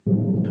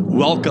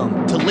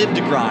Welcome to Live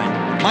to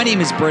Grind. My name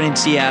is Brennan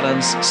T.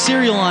 Adams,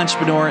 serial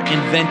entrepreneur,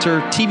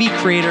 inventor, TV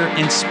creator,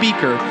 and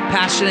speaker,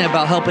 passionate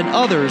about helping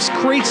others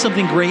create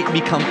something great and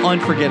become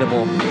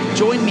unforgettable.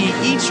 Join me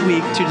each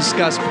week to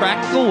discuss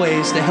practical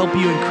ways to help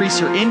you increase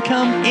your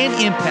income and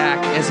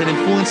impact as an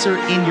influencer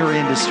in your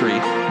industry.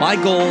 My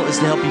goal is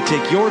to help you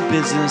take your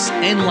business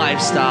and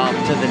lifestyle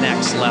to the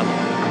next level.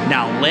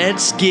 Now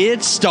let's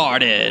get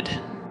started.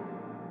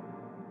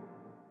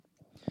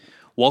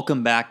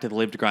 Welcome back to the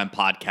Live to Grind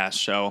podcast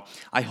show.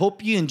 I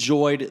hope you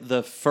enjoyed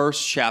the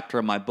first chapter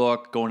of my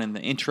book, going in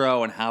the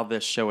intro and how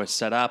this show is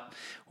set up,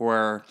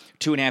 where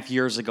 2.5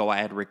 years ago I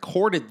had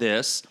recorded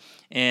this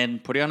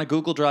and put it on a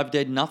Google Drive,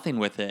 did nothing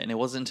with it. And it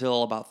wasn't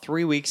until about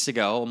 3 weeks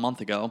ago, a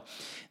month ago,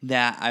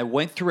 that I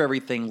went through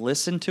everything,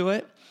 listened to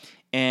it,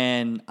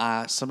 and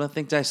some of the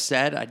things I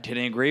said I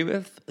didn't agree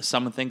with.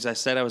 Some of the things I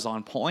said I was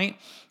on point.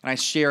 And I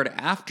shared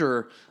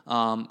after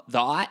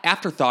the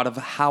afterthought of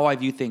how I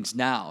view things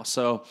now.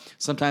 So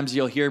sometimes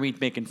you'll hear me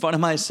making fun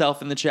of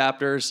myself in the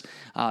chapters.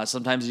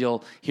 Sometimes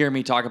you'll hear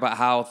me talk about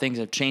how things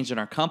have changed in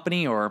our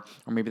company, or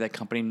maybe that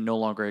company no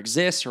longer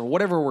exists, or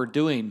whatever we're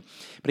doing.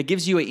 But it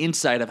gives you an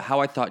insight of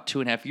how I thought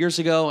 2.5 years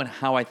ago and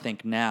how I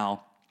think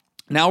now.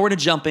 Now we're going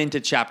to jump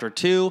into chapter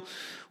 2,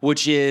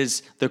 which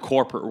is the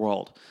corporate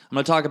world. I'm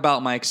going to talk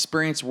about my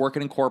experience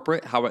working in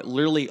corporate, how it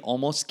literally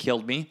almost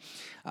killed me,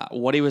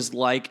 what it was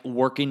like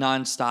working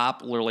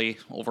nonstop, literally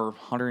over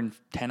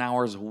 110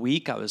 hours a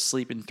week. I was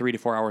sleeping 3 to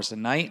 4 hours a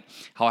night,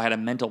 how I had a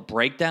mental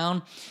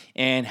breakdown,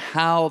 and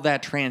how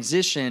that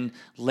transition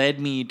led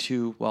me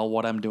to,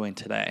 what I'm doing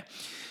today.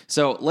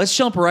 So let's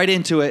jump right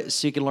into it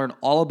so you can learn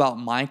all about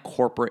my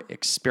corporate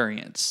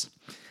experience.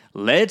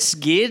 Let's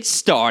get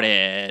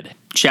started.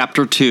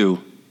 Chapter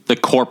 2, the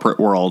corporate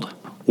world,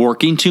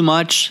 working too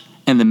much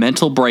and the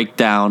mental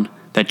breakdown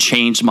that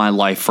changed my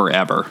life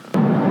forever.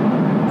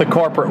 The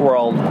corporate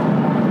world.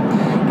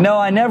 No,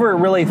 I never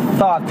really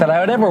thought that I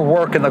would ever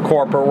work in the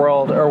corporate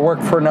world or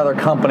work for another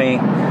company.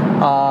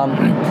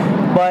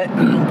 But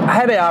I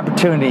had an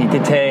opportunity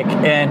to take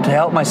and to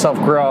help myself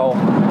grow.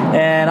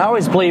 And I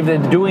always believed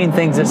in doing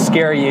things that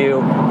scare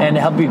you and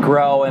help you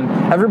grow. And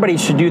everybody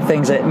should do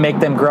things that make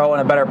them grow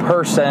and a better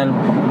person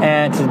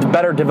and to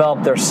better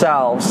develop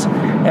themselves.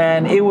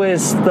 And it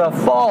was the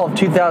fall of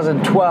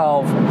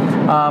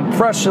 2012,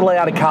 freshly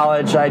out of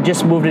college. I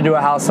just moved into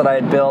a house that I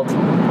had built.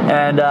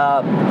 And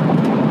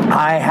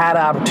I had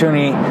an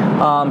opportunity.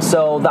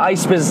 So the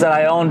ice business that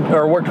I owned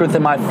or worked with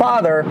my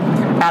father,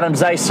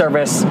 Adams Ice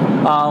Service,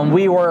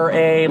 we were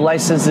a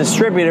licensed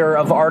distributor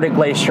of Arctic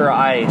Glacier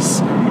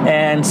ice.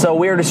 And so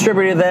we were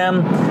distributing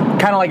them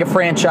kind of like a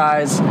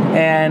franchise.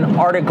 And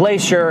Arctic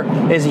Glacier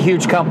is a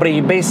huge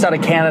company based out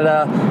of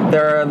Canada.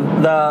 They're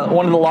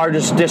one of the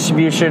largest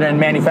distribution and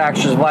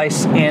manufacturers of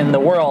ice in the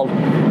world.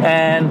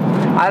 And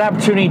I had an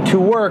opportunity to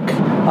work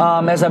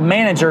as a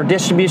manager,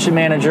 distribution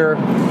manager,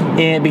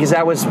 because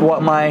that was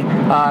what my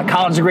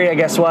college degree, I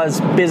guess,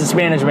 was, business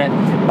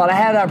management. But I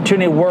had an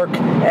opportunity to work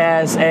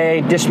as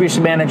a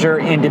distribution manager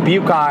in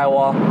Dubuque,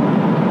 Iowa,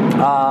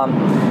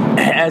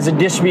 as a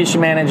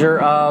distribution manager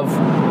of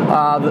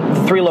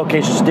the 3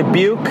 locations: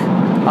 Dubuque,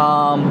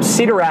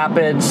 Cedar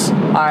Rapids,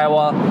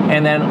 Iowa,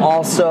 and then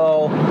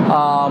also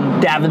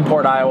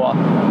Davenport,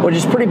 Iowa, which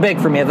is pretty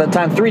big for me. At that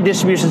time, 3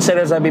 distribution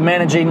centers I'd be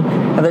managing.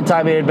 At the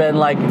time, it had been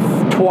like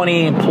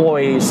 20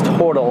 employees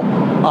total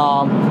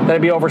that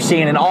I'd be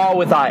overseeing, and all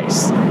with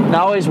ice. And I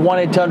always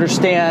wanted to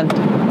understand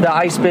the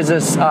ice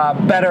business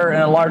better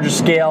in a larger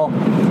scale.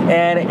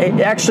 And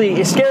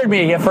it scared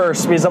me at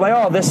first, because I'm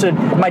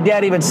like, my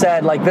dad even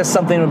said, like, this is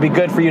something that would be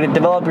good for you to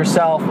develop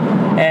yourself.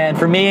 And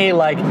for me,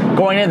 like,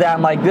 going into that,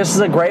 I'm like, this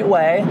is a great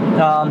way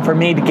for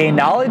me to gain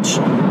knowledge,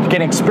 to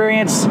gain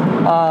experience,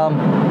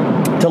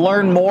 to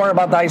learn more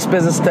about the ice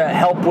business, to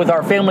help with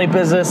our family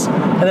business.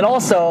 And then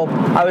also,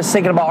 I was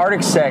thinking about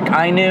Arctic Stick.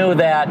 I knew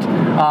that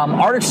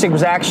Arctic Stick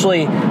was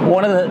actually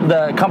one of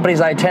the companies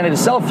I intended to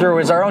sell through,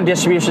 is our own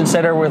distribution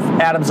center with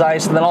Adams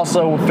Ice, and then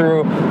also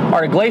through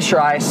Arctic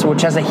Glacier Ice,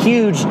 which has a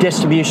huge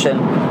distribution.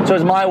 So it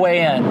was my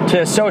way in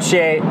to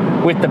associate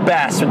with the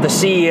best, with the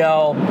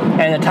CEO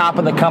and the top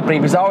of the company,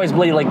 because I always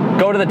believe, like,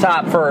 go to the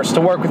top first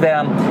to work with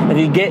them. If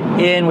you get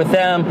in with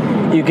them,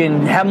 you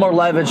can have more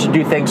leverage to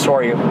do things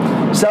for you.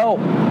 So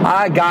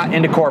I got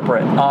into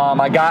corporate.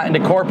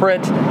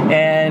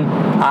 And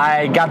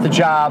I got the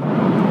job,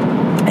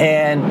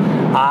 and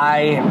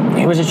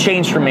it was a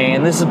change for me.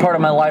 And this is part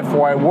of my life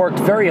where I worked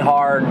very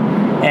hard,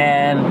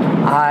 and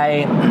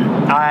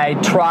I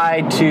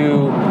tried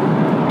to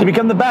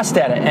become the best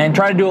at it and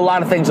try to do a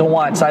lot of things at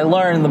once. I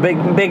learned, the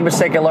big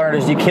mistake I learned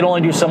is you can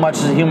only do so much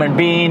as a human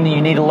being.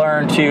 You need to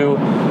learn to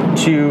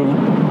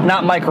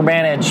not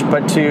micromanage,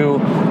 but to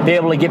be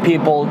able to get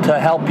people to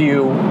help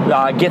you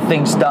get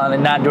things done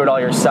and not do it all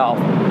yourself.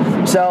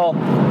 So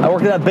I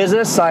worked in that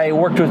business. I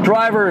worked with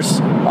drivers,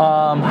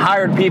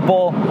 hired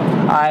people.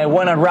 I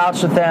went on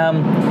routes with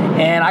them,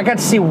 and I got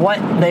to see what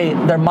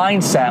their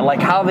mindset,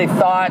 like how they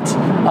thought,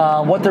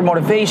 what their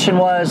motivation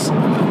was,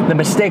 the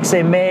mistakes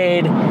they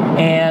made,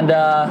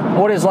 and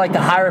what it's like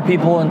to hire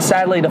people and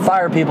sadly to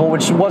fire people,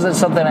 which wasn't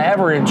something I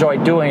ever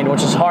enjoyed doing,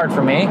 which is hard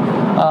for me.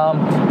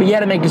 But you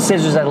had to make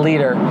decisions as a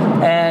leader.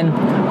 And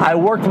I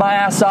worked my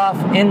ass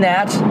off in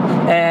that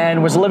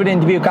and was living in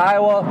Dubuque,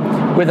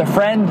 Iowa with a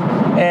friend,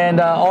 and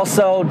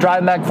also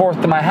driving back and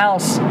forth to my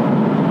house.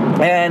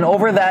 And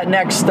over that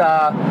next,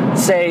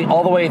 say,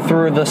 all the way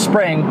through the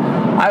spring,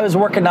 I was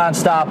working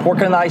nonstop,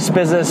 working in the ice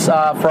business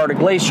for Arctic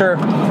Glacier.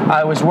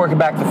 I was working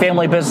back the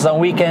family business on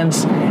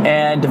weekends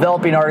and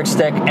developing Arctic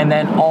Stick. And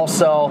then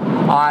also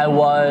I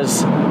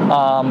was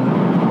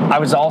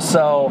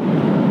also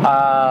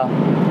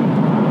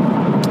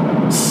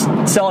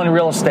selling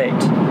real estate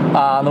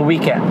on the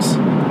weekends.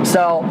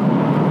 So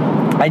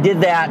I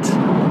did that,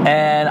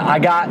 and I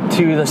got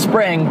to the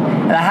spring,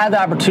 and I had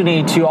the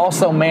opportunity to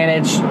also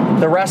manage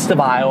the rest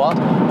of Iowa,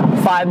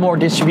 5 more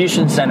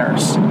distribution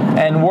centers,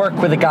 and work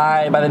with a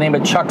guy by the name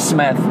of Chuck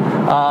Smith,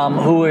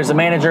 who is a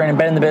manager and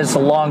been in the business a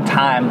long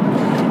time.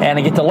 And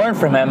I get to learn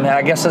from him,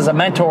 I guess, as a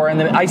mentor in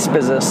the ice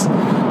business.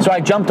 So I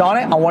jumped on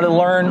it. I wanted to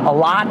learn a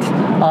lot.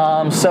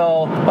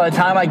 So by the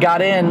time I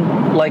got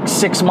in, like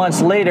 6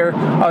 months later,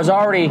 I was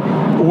already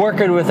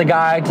working with a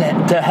guy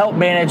to help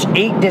manage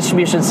 8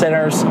 distribution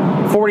centers,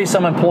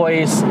 40-some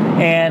employees,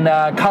 and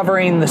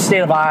covering the state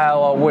of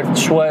Iowa,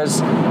 which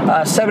was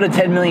 $7 to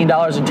 $10 million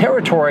in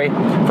territory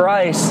for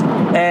ice.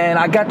 And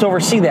I got to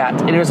oversee that.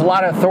 And it was a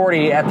lot of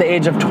authority at the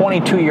age of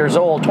 22 years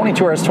old,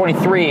 22 or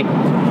 23.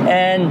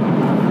 And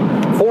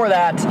for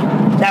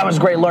that was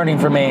great learning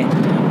for me.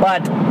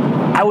 But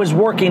I was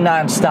working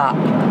nonstop.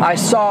 I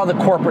saw the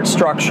corporate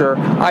structure.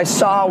 I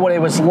saw what it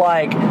was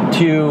like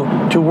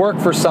to work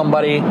for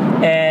somebody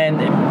and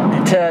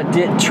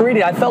to treat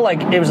it. I felt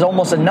like it was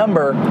almost a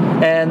number.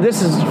 And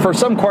this is, for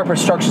some corporate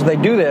structures, they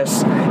do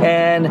this.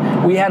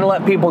 And we had to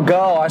let people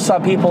go. I saw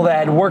people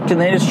that had worked in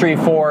the industry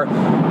for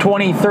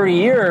 20, 30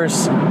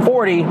 years,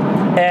 40,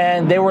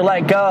 and they were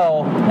let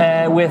go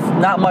with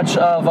not much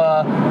of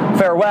a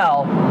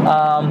farewell.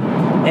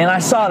 And I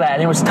saw that,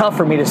 and it was tough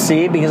for me to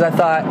see because I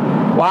thought,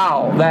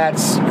 wow,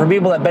 that's for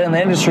people that have been in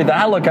the industry that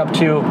I look up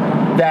to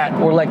that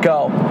were let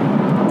go.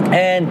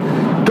 And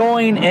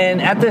going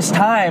and at this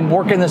time,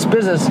 working this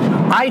business,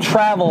 I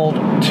traveled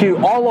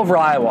to all over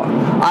Iowa.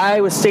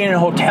 I was staying in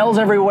hotels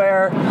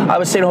everywhere. I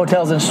was staying in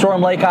hotels in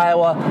Storm Lake,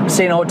 Iowa,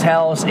 staying in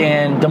hotels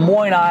in Des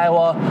Moines,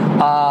 Iowa,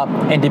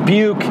 in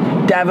Dubuque,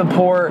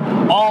 Davenport,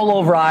 all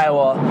over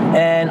Iowa.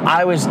 And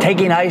I was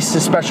taking ice to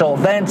special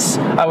events.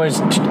 I was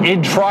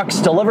in trucks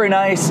delivering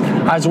ice.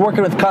 I was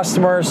working with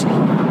customers.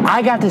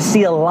 I got to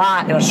see a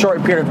lot in a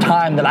short period of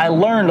time that I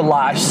learned a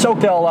lot. I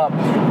soaked it all up.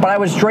 But I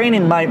was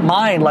draining my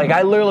mind. Like,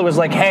 I literally was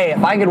like, hey,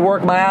 if I could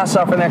work my ass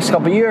off for the next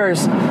couple of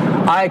years,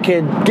 I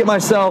could get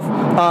myself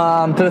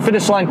to the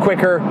finish line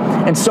quicker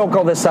and soak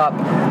all this up.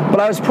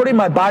 But I was putting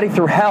my body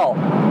through hell.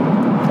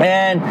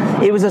 And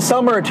it was the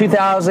summer of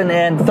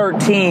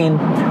 2013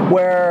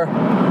 where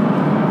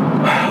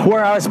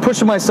I was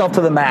pushing myself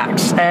to the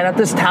max. And at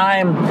this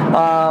time,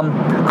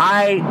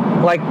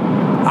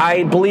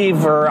 I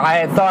believe, or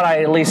I thought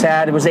I at least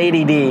had, it was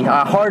ADD,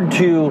 hard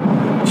to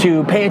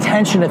pay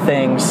attention to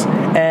things,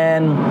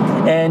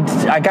 and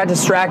I got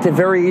distracted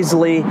very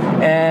easily,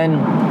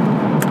 and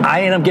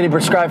I ended up getting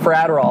prescribed for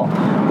Adderall,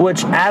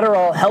 which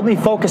Adderall helped me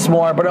focus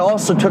more, but it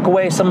also took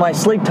away some of my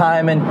sleep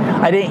time, and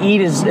I didn't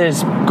eat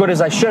as good as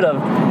I should have.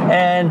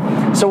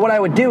 And so what I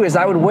would do is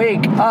I would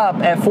wake up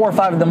at 4 or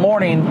 5 in the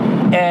morning,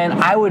 and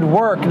I would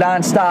work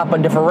nonstop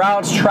on different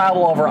routes,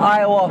 travel over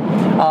Iowa,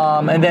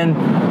 and then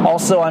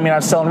also, I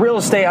was selling real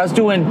estate. I was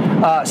doing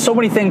so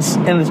many things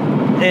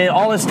in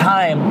all this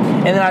time,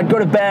 and then I'd go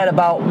to bed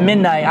about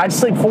midnight. I'd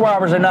sleep 4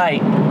 hours a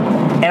night.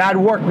 And I'd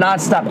work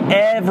nonstop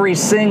every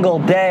single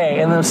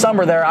day. And in the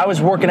summer there, I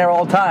was working there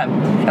all the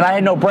time. And I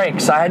had no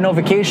breaks. I had no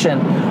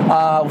vacation.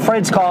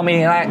 Friends called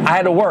me, and I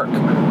had to work.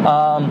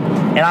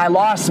 And I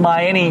lost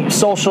any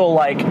social,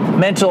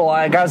 mental,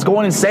 I was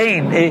going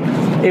insane.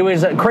 It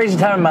was a crazy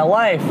time in my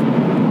life.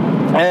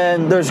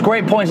 And there's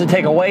great points to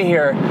take away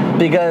here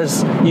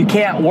because you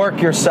can't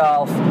work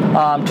yourself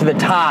to the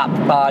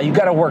top. You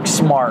got to work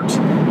smart.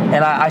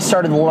 And I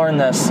started to learn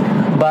this.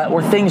 But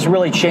where things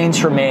really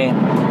changed for me,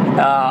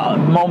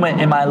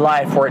 moment in my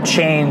life where it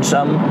changed,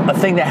 a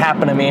thing that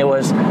happened to me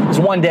was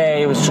one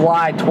day, it was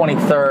July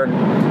 23rd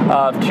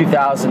of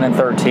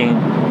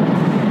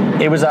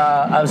 2013. It was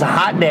a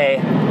hot day,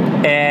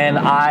 and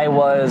I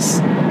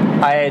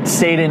had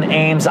stayed in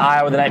Ames,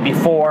 Iowa the night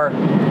before,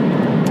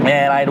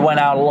 and I had went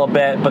out a little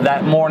bit, but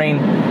that morning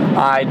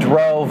I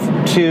drove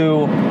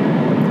to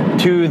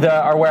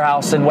our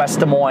warehouse in West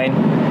Des Moines,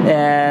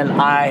 and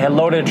I had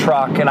loaded a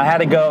truck, and I had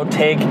to go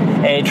take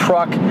a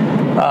truck.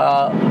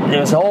 It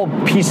was an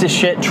old piece of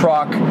shit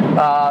truck,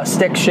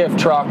 stick shift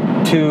truck,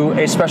 to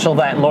a special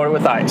event and load it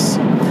with ice.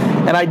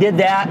 And I did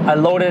that. I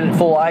loaded it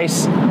full of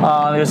ice.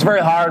 It was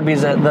very hard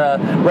because the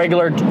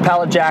regular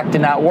pallet jack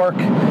did not work.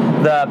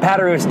 the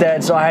battery was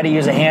dead, so I had to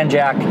use a hand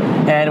jack.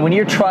 And when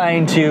you're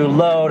trying to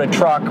load a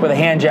truck with a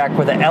hand jack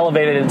with an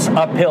elevated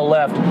uphill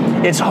lift,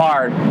 it's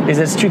hard because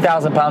it's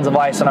 2,000 pounds of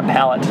ice on a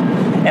pallet.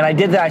 And I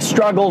did that. I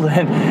struggled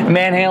and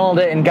manhandled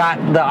it and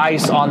got the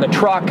ice on the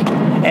truck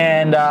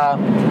and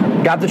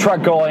got the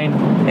truck going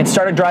and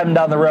started driving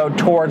down the road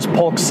towards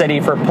Polk City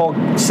for Polk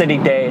City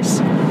Days.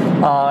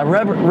 I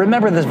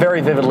remember this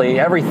very vividly,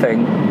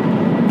 everything.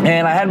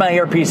 And I had my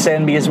earpiece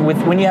in because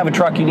when you have a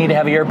truck, you need to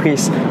have an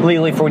earpiece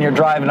legally for when you're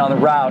driving on the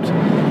route.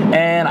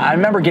 And I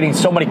remember getting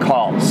so many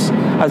calls.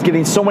 I was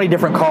getting so many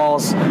different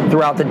calls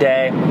throughout the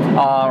day,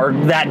 or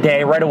that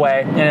day right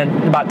away. And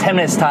in about 10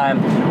 minutes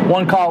time,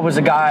 one call was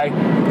a guy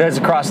that was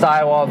across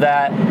Iowa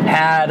that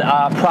had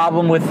a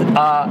problem with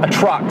a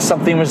truck.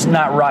 Something was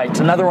not right.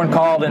 Another one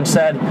called and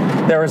said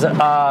there was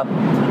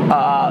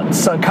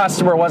some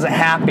customer wasn't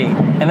happy.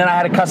 And then I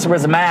had a customer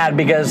was mad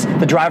because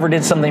the driver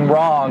did something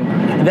wrong.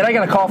 And then I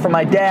got a call from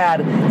my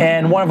dad,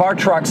 and one of our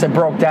trucks had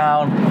broke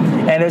down,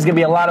 and it was going to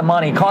be a lot of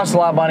money. It cost a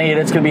lot of money, and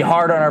it's going to be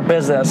hard on our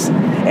business.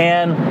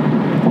 And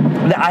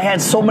I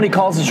had so many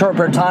calls in a short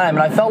period of time,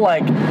 and I felt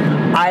like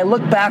I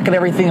looked back at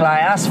everything that I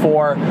asked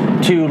for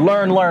to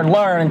learn,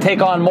 and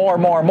take on more,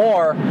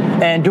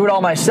 and do it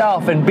all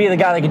myself, and be the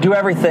guy that could do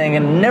everything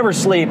and never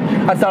sleep.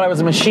 I thought I was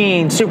a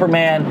machine,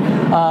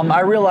 Superman. I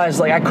realized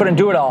like I couldn't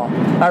do it all.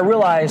 I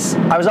realized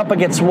I was up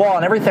against the wall,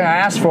 and everything I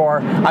asked for,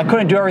 I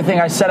couldn't do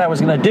everything I said I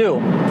was going to do.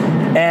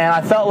 And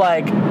I felt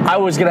like I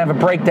was going to have a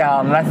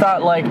breakdown, and I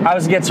thought like I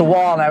was against a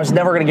wall, and I was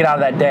never going to get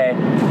out of that day.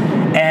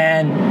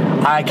 And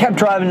I kept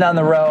driving down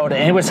the road,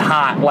 and it was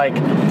hot. Like,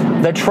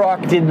 the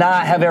truck did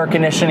not have air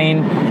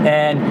conditioning,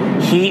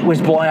 and heat was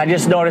blowing. I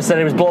just noticed that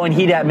it was blowing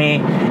heat at me,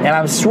 and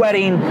I was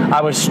sweating. I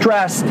was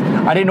stressed.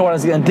 I didn't know what I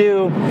was going to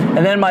do.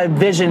 And then my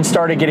vision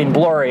started getting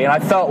blurry, and I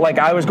felt like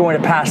I was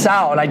going to pass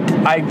out.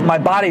 And my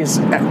body's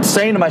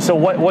saying to myself,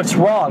 what's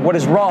wrong? What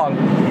is wrong?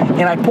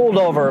 And I pulled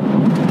over,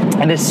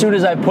 and as soon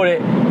as I put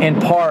it in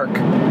park,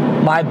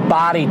 my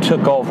body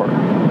took over.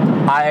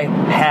 I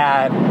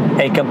had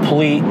a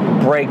complete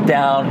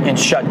breakdown and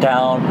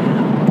shutdown.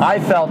 I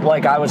felt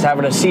like I was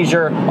having a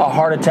seizure, a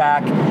heart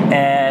attack,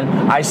 and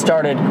my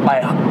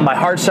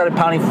heart started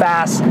pounding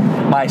fast.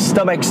 My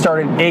stomach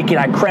started aching.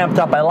 I cramped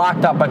up. I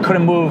locked up. I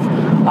couldn't move.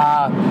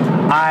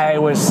 I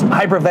was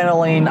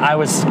hyperventilating. I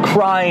was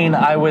crying.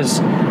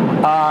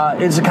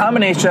 It's a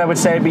combination, I would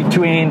say,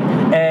 between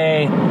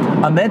a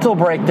mental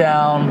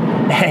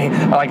breakdown,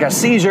 like a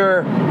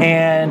seizure,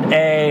 and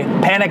a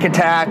panic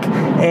attack,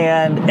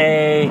 and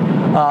a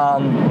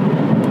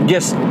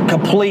just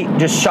complete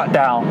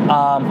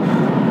shutdown.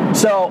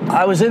 So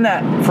I was in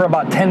that for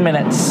about 10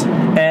 minutes,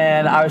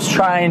 and I was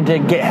trying to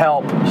get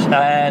help,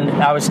 and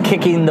I was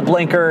kicking the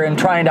blinker and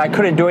I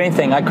couldn't do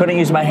anything. I couldn't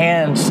use my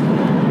hands.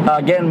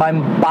 Again, my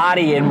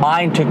body and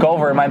mind took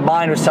over, and my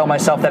mind was telling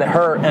myself that it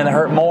hurt, and it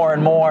hurt more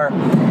and more.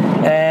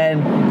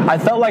 And I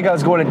felt like I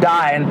was going to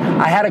die, and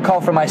I had a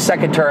call from my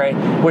secretary,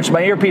 which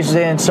my earpiece was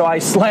in, so I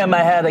slammed my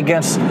head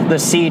against the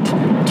seat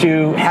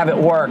to have it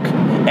work.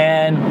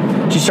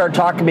 And she started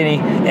talking to me,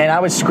 and I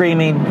was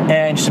screaming,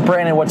 and she said,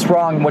 "Brandon, what's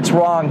wrong? What's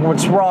wrong?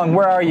 What's wrong?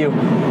 Where are you?"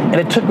 And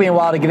it took me a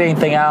while to get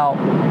anything out.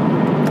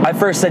 I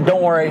first said,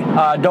 "Don't worry,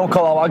 don't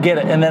call, I'll get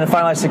it." And then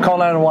finally I said, "Call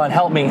 911,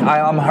 help me,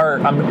 I'm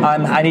hurt,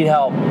 I need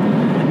help."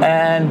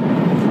 And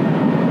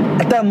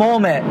at that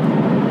moment,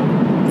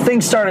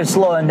 things started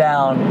slowing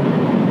down,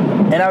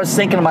 and I was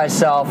thinking to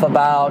myself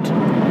about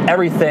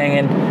everything,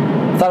 and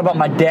thought about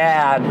my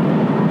dad.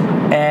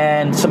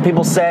 And some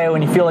people say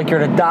when you feel like you're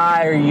going to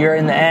die or you're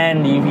in the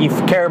end, you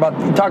think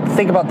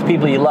about the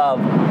people you love.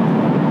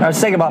 And I was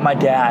thinking about my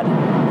dad,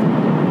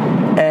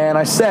 and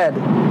I said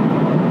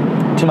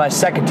to my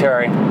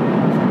secretary,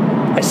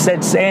 I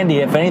said, "Sandy,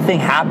 if anything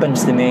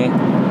happens to me,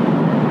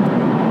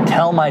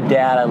 tell my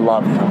dad I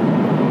love him.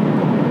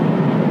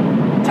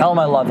 Tell him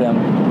I love him.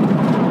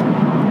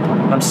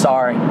 I'm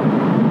sorry."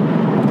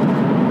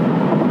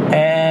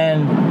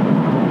 And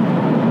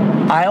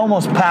I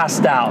almost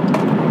passed out.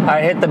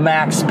 I hit the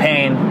max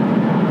pain.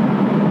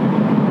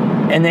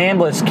 And the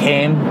ambulance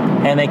came,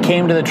 and they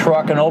came to the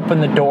truck and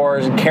opened the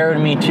doors and carried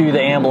me to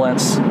the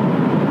ambulance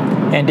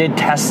and did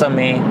tests on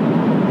me.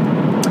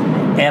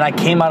 And I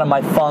came out of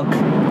my funk.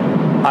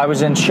 I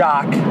was in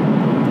shock.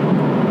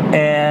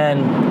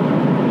 And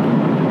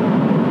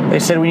they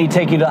said, "We need to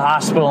take you to the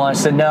hospital." And I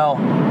said, "No,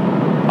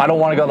 I don't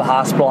want to go to the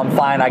hospital. I'm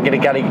fine. I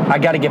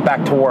got to get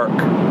back to work."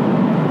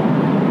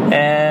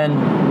 And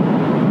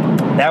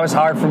that was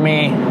hard for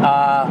me.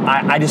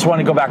 I just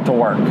wanted to go back to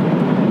work.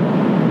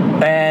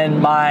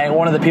 And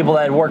one of the people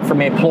that had worked for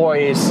me,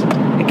 employees,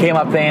 he came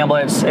up to the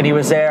ambulance, and he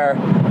was there.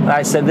 And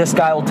I said, "This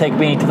guy will take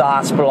me to the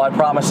hospital. I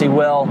promise he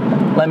will.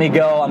 Let me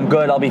go. I'm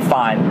good. I'll be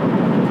fine."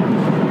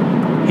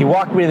 He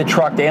walked me to the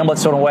truck. The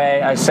ambulance went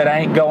away. I said, "I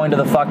ain't going to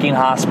the fucking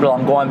hospital.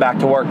 I'm going back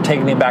to work.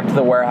 Take me back to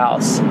the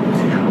warehouse."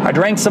 I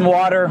drank some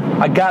water.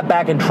 I got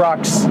back in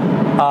trucks.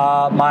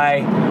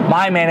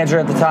 My manager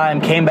at the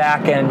time came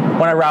back and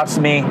went around to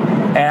me,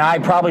 and I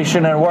probably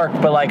shouldn't have worked,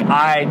 but like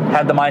I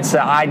had the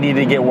mindset I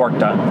needed to get work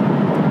done.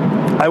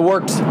 I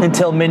worked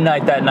until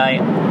midnight that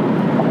night,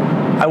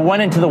 I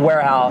went into the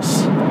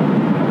warehouse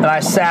and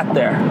I sat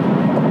there.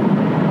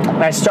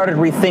 And I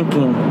started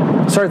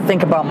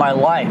thinking about my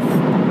life.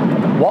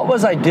 What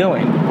was I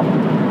doing?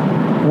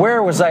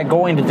 Where was I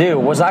going to do?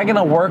 Was I going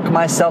to work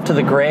myself to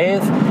the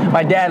grave?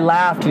 My dad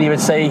laughed and he would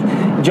say,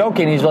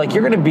 joking, he's like,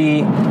 you're going to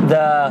be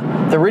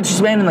the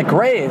richest man in the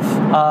grave.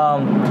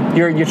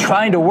 You're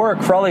trying to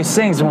work for all these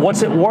things, and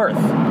what's it worth?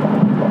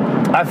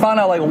 I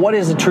found out, like, what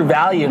is the true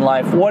value in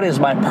life? What is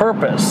my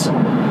purpose?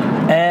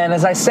 And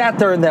as I sat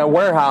there in that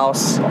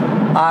warehouse,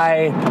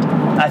 I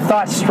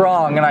thought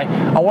strong, and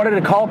I wanted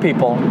to call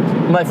people.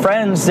 My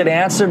friends didn't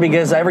answer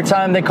because every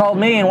time they called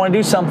me and wanted to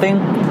do something,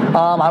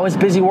 I was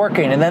busy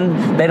working, and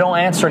then they don't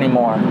answer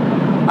anymore.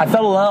 I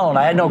felt alone.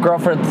 I had no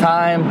girlfriend at the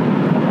time.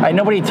 I had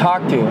nobody to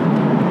talk to.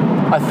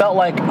 I felt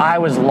like I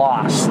was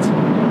lost.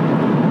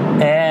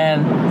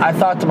 And I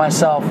thought to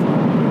myself,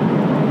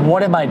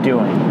 what am I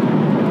doing?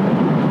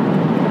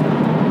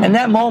 And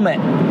that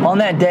moment, on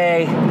that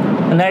day,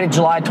 the night of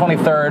July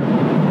 23rd,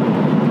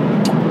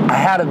 I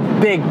had a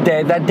big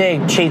day. That day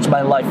changed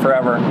my life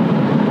forever.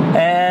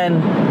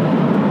 And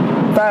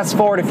fast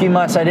forward a few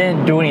months, I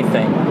didn't do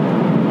anything.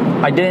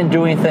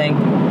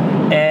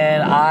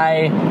 And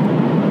I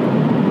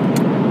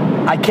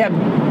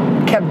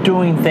kept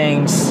doing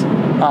things.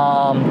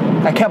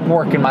 I kept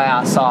working my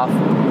ass off.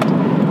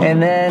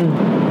 And then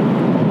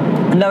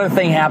another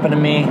thing happened to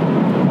me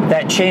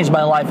that changed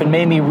my life and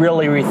made me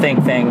really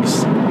rethink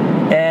things.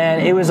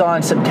 And it was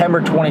on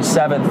September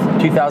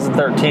 27th,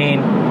 2013,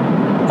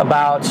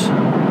 about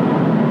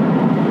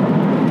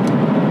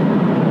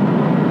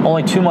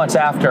only 2 months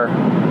after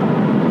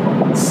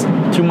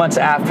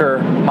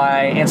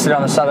my incident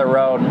on the side of the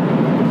road.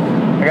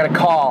 I got a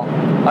call.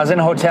 I was in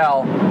a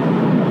hotel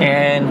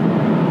in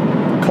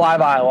Clive,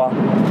 Iowa.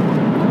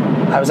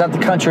 I was at the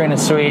Country Inn &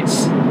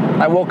 Suites.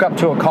 I woke up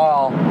to a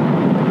call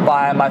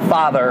by my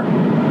father.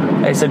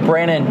 They said,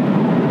 Brandon,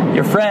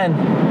 your friend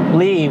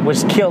Lee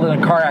was killed in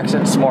a car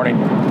accident this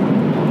morning.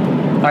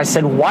 And I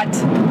said, what?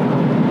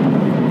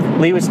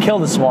 Lee was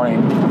killed this morning.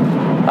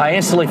 I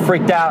instantly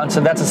freaked out and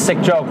said, that's a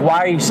sick joke. Why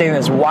are you saying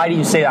this? Why do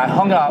you say that? I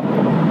hung up.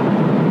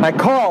 I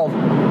called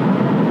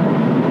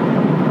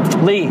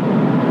Lee.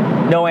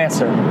 No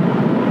answer.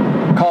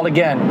 Called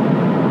again.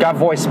 Got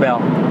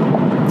voicemail.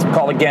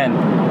 Called again.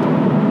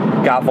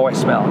 Got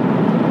voicemail.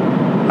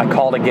 I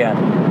called again.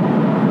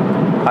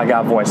 I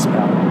got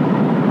voicemail.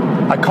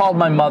 I called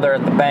my mother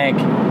at the bank.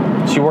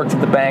 She worked at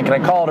the bank, and I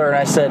called her and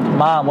I said,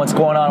 Mom, what's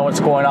going on? What's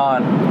going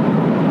on?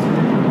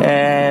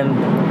 And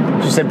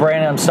she said,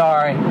 Brandon, I'm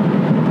sorry.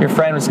 Your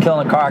friend was killed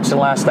in a car accident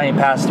last night. He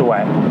passed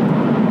away.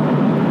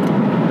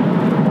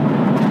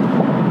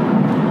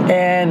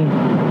 And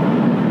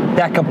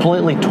that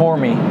completely tore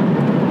me.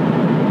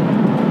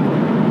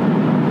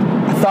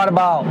 I thought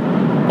about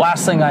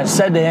last thing I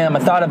said to him. I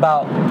thought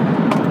about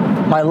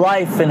my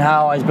life and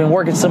how I've been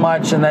working so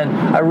much, and then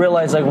I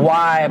realized like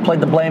why I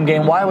played the blame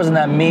game. Why wasn't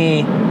that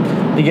me?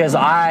 Because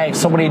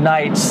so many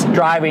nights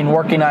driving,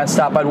 working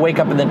nonstop, I'd wake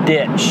up in the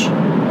ditch,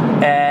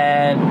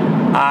 and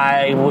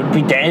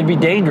it'd be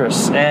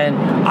dangerous, and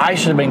I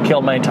should have been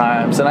killed many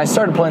times. And I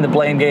started playing the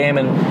blame game,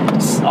 and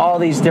all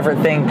these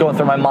different things going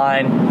through my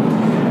mind,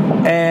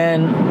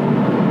 and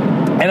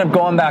I ended up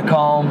going back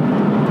home,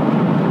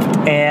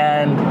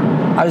 and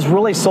I was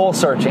really soul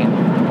searching.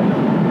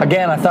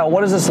 Again, I thought,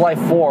 what is this life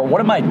for? What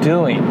am I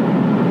doing?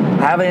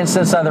 I have an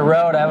incident on the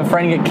road. I have a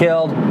friend get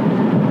killed.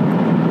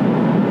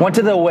 Went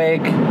to the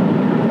wake,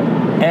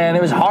 and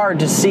it was hard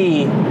to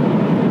see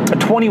a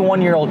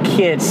 21-year-old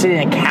kid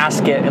sitting in a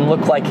casket and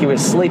look like he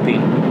was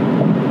sleeping.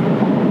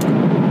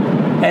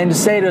 And to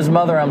say to his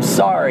mother, I'm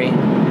sorry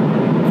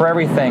for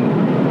everything.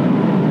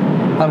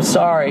 I'm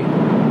sorry.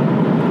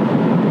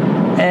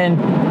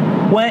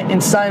 And went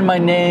and signed my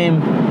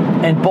name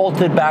and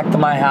bolted back to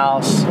my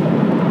house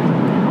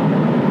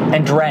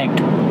and drank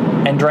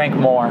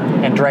more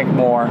and drank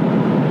more.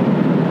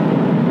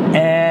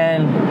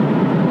 And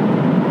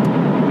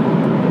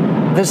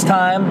this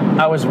time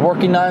I was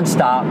working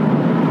nonstop.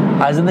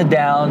 I was in the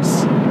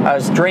downs. I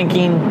was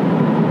drinking.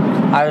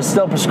 I was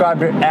still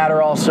prescribed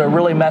Adderall, so it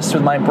really messed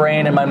with my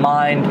brain and my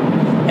mind,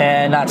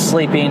 and not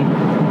sleeping.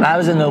 And I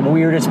was in the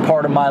weirdest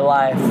part of my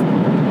life.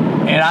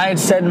 And I had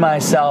said to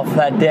myself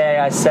that day,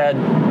 I said,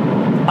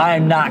 I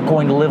am not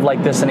going to live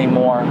like this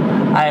anymore.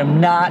 I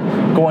am not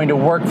going to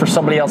work for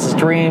somebody else's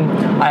dream.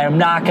 I am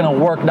not going to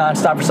work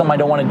nonstop for something I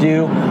don't want to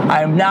do.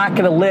 I am not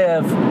going to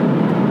live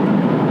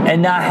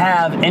and not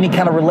have any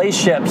kind of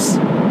relationships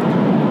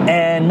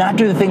and not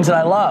do the things that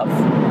I love.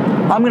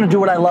 I'm going to do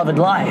what I love in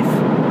life.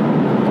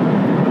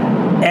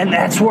 And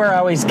that's where I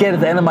always get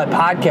at the end of my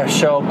podcast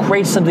show,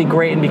 create something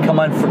great and become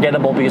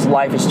unforgettable because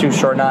life is too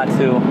short not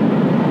to.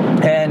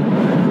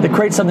 And the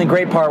create something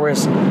great part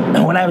was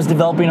when I was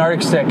developing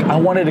Arctic Stick, I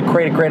wanted to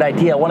create a great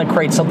idea. I want to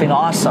create something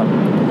awesome.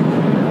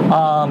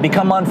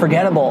 Become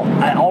unforgettable.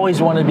 I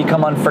always wanted to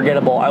become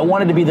unforgettable. I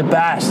wanted to be the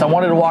best. I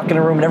wanted to walk in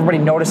a room and everybody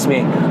noticed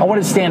me. I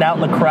wanted to stand out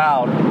in the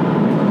crowd.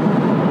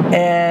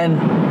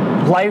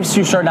 And Life's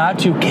Too Short Not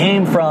To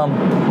came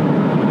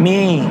from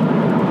me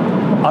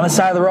on the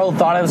side of the road,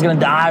 thought I was going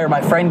to die, or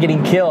my friend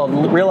getting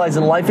killed,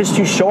 realizing life is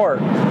too short.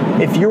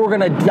 If you were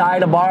going to die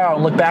tomorrow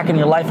and look back in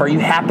your life, are you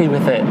happy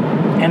with it?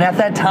 And at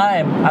that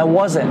time, I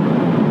wasn't.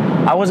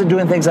 I wasn't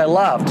doing things I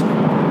loved.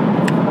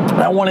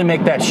 I wanted to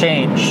make that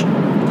change.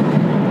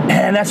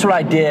 And that's what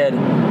I did.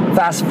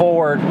 Fast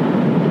forward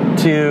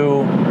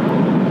to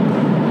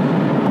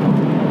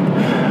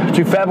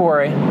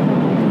February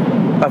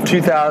of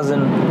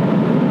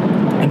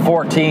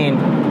 2014.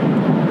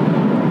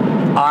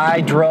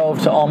 I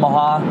drove to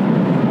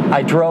Omaha.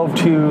 I drove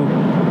to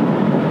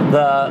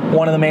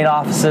one of the main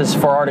offices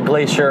for Arctic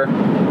Glacier,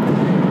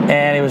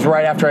 and it was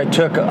right after I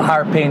took a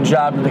higher paying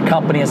job in the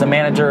company as a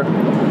manager.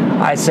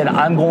 I said,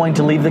 I'm going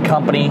to leave the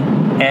company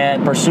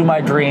and pursue my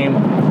dream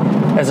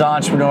as an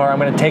entrepreneur. I'm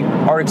going to take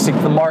Arctic Stick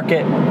to the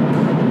market,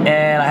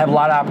 and I have a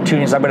lot of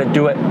opportunities. I'm going to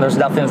do it. There's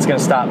nothing that's going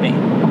to stop me.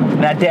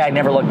 And that day, I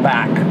never looked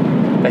back.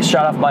 They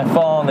shut off my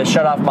phone. They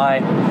shut off my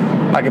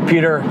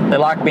computer. They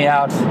locked me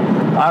out.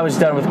 I was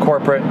done with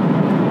corporate,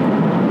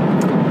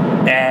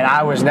 and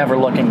I was never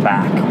looking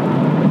back.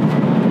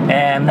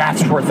 And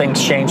that's where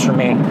things changed for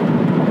me.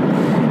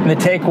 And the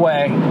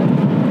takeaway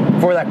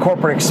for that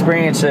corporate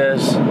experience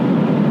is,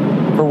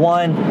 for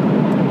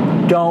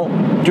one,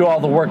 don't do all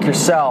the work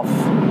yourself.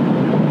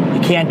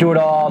 You can't do it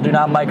all. Do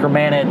not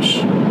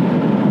micromanage.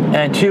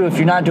 And two, if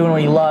you're not doing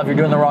what you love, you're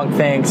doing the wrong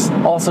things.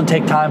 Also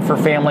take time for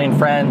family and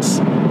friends.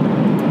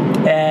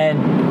 And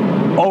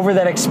over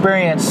that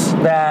experience,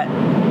 that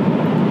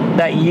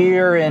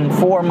year and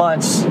 4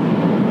 months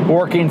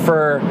working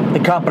for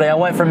the company, I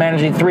went from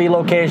managing 3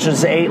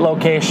 locations to 8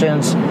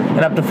 locations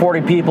and up to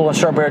 40 people in a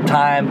short period of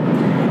time.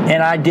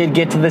 And I did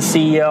get to the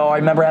CEO. I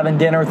remember having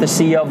dinner with the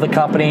CEO of the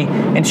company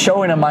and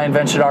showing him my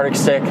invention, Arctic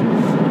Stick.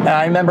 And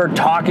I remember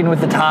talking with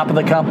the top of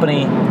the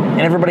company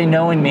and everybody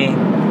knowing me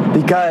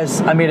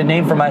because I made a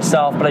name for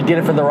myself, but I did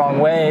it for the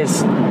wrong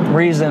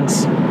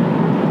reasons.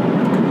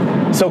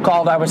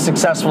 So-called I was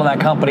successful in that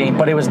company,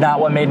 but it was not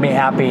what made me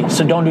happy.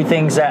 So don't do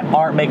things that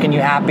aren't making you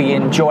happy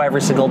and enjoy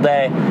every single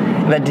day.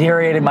 And that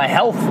deteriorated my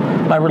health,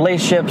 my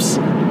relationships,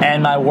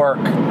 and my work.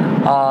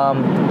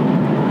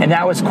 And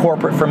that was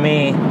corporate for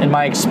me and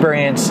my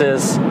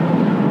experiences.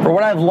 For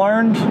what I've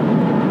learned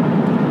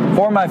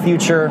for my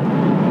future,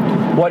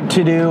 what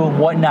to do,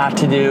 what not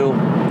to do,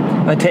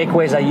 and the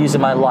takeaways I use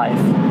in my life.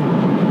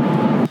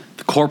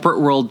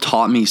 Corporate world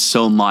taught me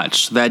so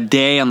much. That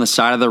day on the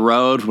side of the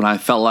road when I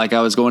felt like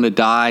I was going to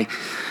die,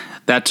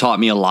 that taught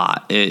me a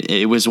lot.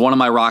 It was one of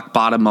my rock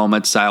bottom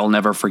moments I'll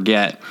never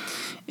forget.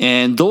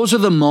 And those are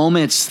the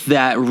moments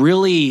that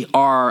really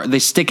they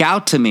stick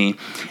out to me.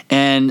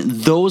 And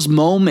those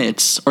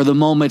moments are the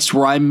moments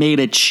where I made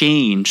a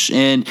change.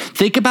 And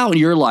think about in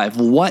your life,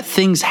 what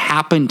things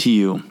happened to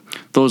you?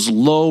 Those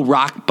low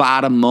rock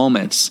bottom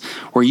moments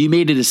where you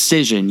made a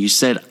decision. You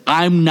said,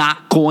 I'm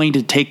not going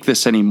to take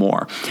this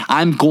anymore.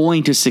 I'm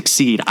going to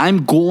succeed.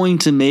 I'm going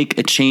to make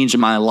a change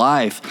in my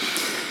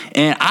life.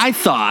 And I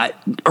thought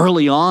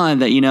early on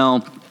that,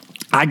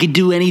 I could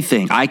do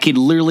anything. I could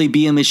literally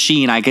be a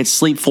machine. I could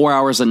sleep 4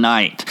 hours a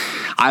night.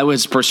 I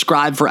was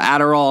prescribed for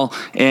Adderall,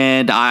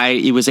 and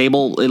it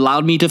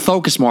allowed me to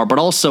focus more, but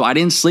also I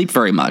didn't sleep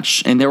very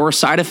much. And there were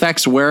side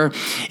effects where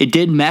it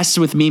did mess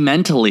with me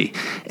mentally.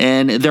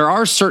 And there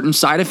are certain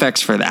side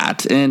effects for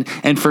that.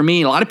 And for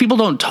me, a lot of people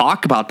don't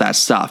talk about that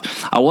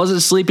stuff. I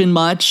wasn't sleeping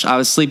much. I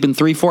was sleeping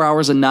 3-4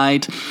 hours a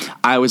night.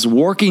 I was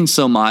working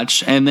so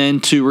much. And then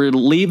to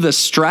relieve the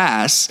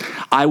stress,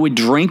 I would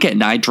drink at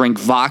night, drink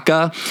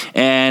vodka.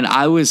 And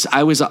I was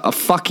a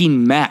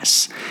fucking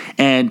mess,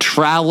 and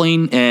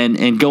traveling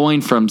and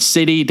going from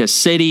city to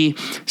city,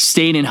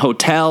 staying in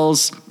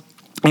hotels,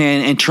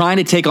 and trying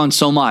to take on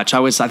so much. I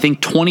was, I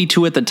think,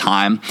 22 at the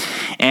time,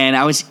 and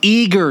I was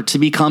eager to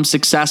become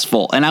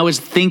successful, and I was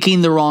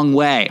thinking the wrong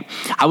way.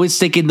 I was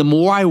thinking the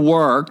more I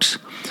worked,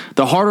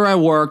 the harder I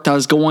worked, I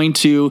was going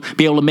to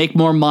be able to make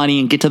more money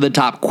and get to the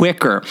top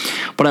quicker,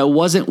 but I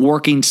wasn't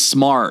working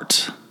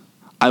smart.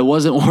 I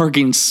wasn't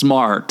working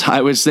smart.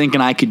 I was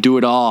thinking I could do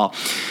it all.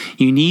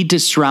 You need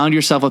to surround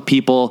yourself with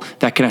people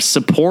that can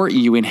support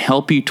you and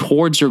help you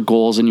towards your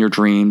goals and your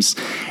dreams,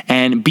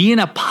 and be in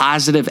a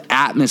positive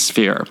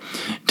atmosphere.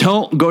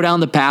 Don't go down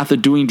the path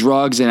of doing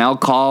drugs and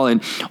alcohol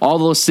and all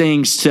those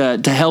things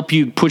to help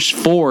you push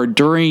forward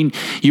during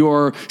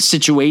your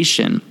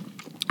situation.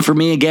 For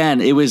me,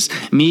 again, it was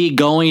me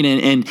going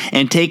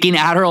and taking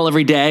Adderall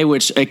every day,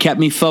 which kept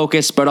me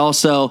focused, but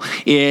also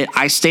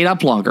I stayed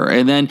up longer.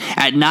 And then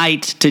at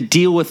night, to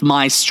deal with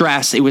my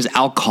stress, it was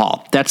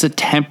alcohol. That's a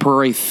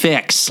temporary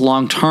fix.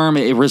 Long term,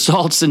 it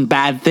results in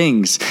bad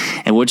things,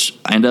 and which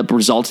ended up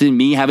resulting in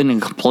me having a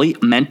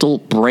complete mental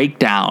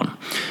breakdown.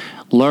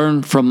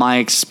 Learn from my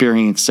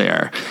experience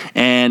there.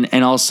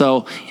 And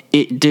also,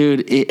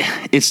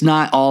 it's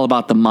not all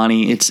about the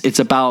money. It's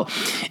about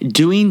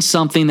doing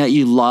something that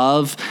you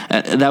love.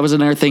 That was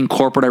another thing,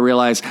 corporate, I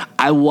realized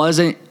I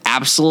wasn't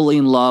absolutely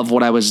in love with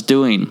what I was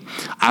doing.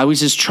 I was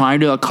just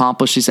trying to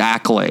accomplish these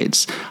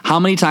accolades. How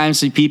many times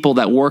do people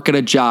that work at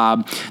a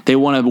job, they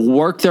want to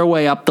work their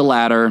way up the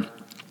ladder,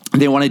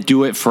 they want to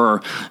do it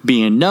for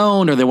being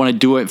known, or they want to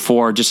do it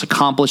for just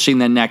accomplishing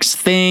the next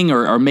thing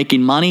or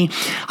making money.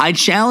 I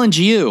challenge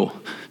you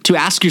to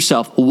ask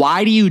yourself,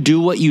 why do you do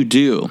what you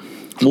do?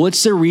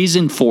 What's the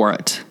reason for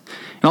it?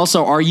 And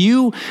also, are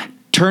you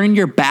turning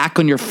your back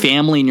on your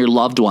family and your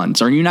loved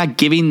ones? Are you not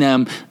giving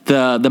them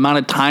the amount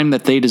of time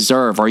that they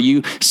deserve? Are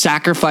you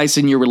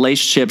sacrificing your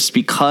relationships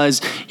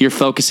because you're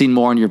focusing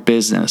more on your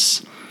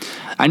business?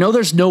 I know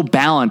there's no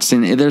balance,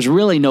 and there's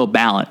really no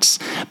balance,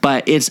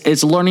 but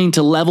it's learning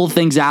to level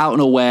things out in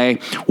a way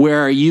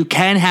where you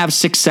can have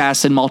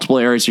success in multiple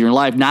areas of your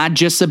life, not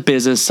just the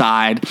business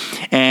side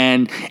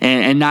and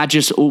not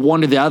just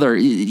one or the other.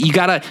 You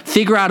got to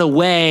figure out a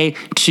way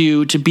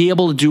to be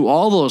able to do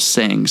all those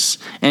things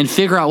and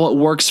figure out what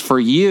works for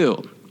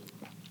you.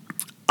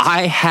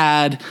 I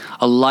had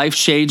a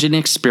life-changing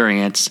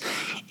experience,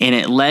 and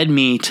it led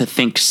me to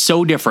think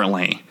so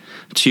differently.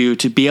 To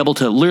be able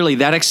to literally,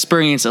 that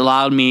experience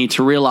allowed me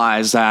to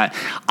realize that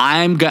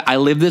I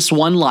live this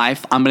one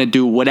life. I'm going to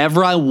do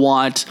whatever I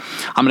want.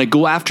 I'm going to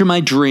go after my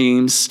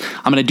dreams.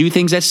 I'm going to do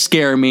things that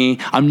scare me.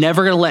 I'm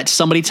never going to let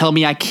somebody tell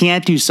me I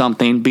can't do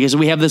something, because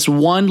we have this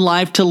one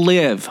life to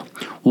live.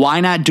 Why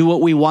not do what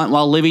we want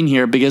while living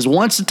here? Because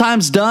once the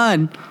time's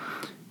done,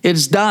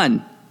 it's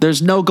done.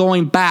 There's no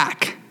going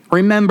back.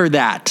 Remember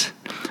that.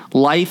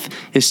 Life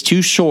is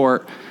too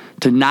short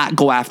to not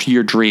go after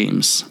your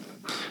dreams.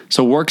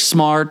 So work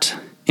smart,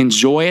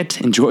 enjoy it,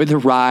 enjoy the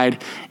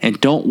ride,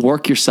 and don't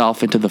work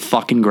yourself into the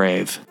fucking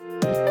grave.